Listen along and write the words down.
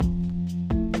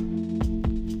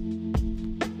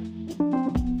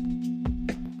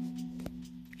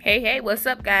Hey, what's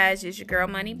up, guys? It's your girl,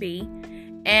 Money B,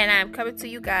 and I'm coming to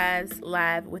you guys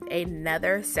live with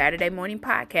another Saturday morning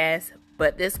podcast,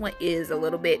 but this one is a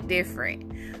little bit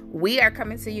different. We are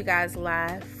coming to you guys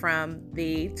live from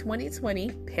the 2020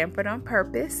 Pampered on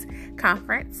Purpose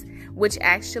conference, which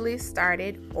actually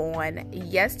started on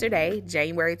yesterday,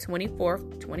 January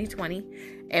 24th, 2020,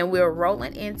 and we're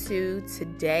rolling into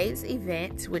today's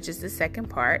event, which is the second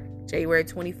part, January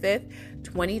 25th,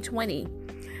 2020.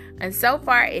 And so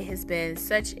far, it has been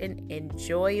such an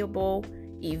enjoyable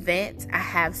event. I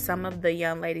have some of the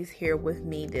young ladies here with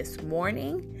me this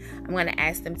morning. I'm going to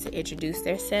ask them to introduce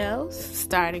themselves,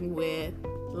 starting with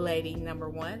lady number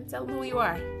one. Tell them who you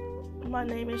are. My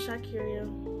name is Shakiria.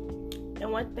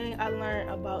 And one thing I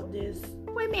learned about this...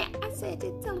 Wait a minute. I said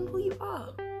to tell them who you are.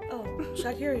 Oh,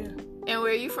 Shakiria. And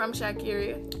where are you from,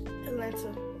 Shakiria?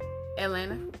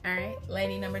 Atlanta. All right.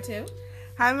 Lady number two.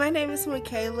 Hi, my name is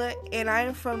Michaela, and I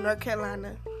am from North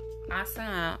Carolina.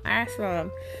 Awesome.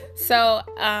 So,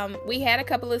 we had a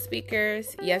couple of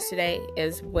speakers yesterday,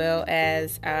 as well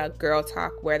as Girl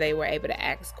Talk, where they were able to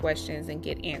ask questions and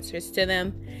get answers to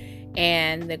them.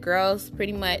 And the girls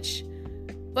pretty much,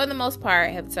 for the most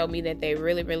part, have told me that they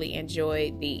really, really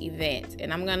enjoyed the event.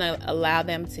 And I'm going to allow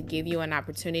them to give you an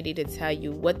opportunity to tell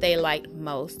you what they liked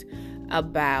most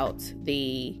about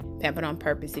the Pampered on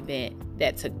Purpose event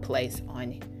that took place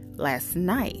on last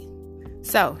night.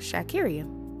 So, Shakiria,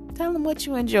 tell them what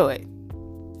you enjoyed.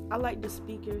 I like the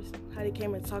speakers, how they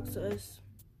came and talked to us.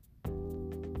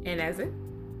 And that's it?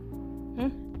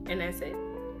 And that's it?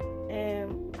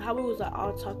 And how we was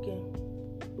all talking.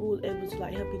 We was able to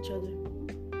help each other.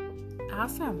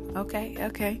 Awesome.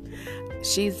 Okay.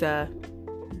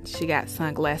 She got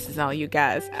sunglasses on, you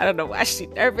guys. I don't know why she's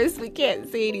nervous. We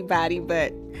can't see anybody,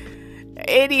 but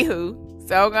anywho,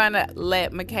 so I'm gonna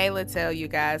let Michaela tell you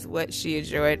guys what she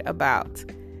enjoyed about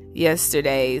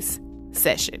yesterday's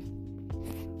session.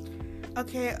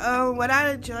 Okay, what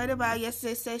I enjoyed about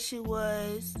yesterday's session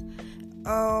was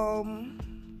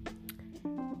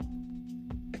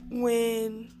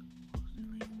when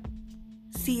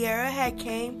Sierra had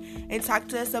came and talked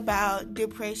to us about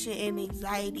depression and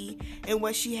anxiety and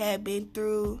what she had been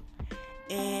through,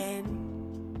 and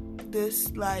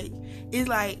this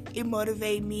it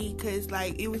motivated me because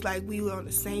it was we were on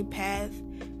the same path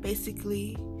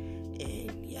basically,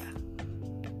 and yeah.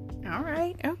 All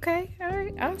right,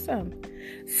 awesome.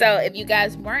 So if you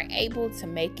guys weren't able to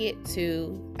make it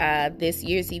to this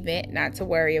year's event, not to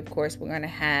worry. Of course, we're going to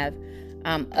have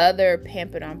other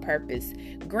Pampered on Purpose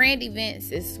grand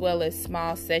events as well as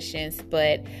small sessions,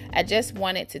 but I just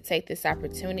wanted to take this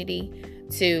opportunity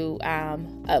to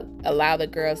allow the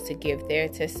girls to give their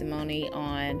testimony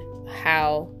on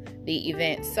how the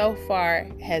event so far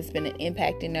has been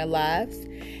impacting their lives.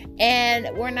 And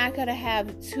we're not going to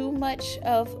have too much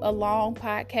of a long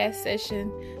podcast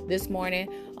session this morning,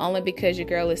 only because your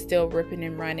girl is still ripping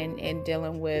and running and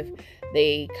dealing with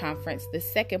the conference, the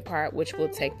second part, which will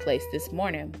take place this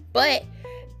morning. But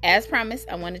as promised,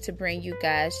 I wanted to bring you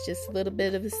guys just a little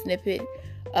bit of a snippet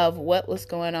of what was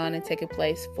going on and taking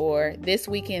place for this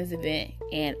weekend's event.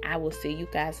 And I will see you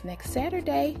guys next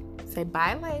Saturday. Say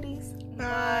bye, ladies.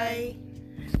 Bye.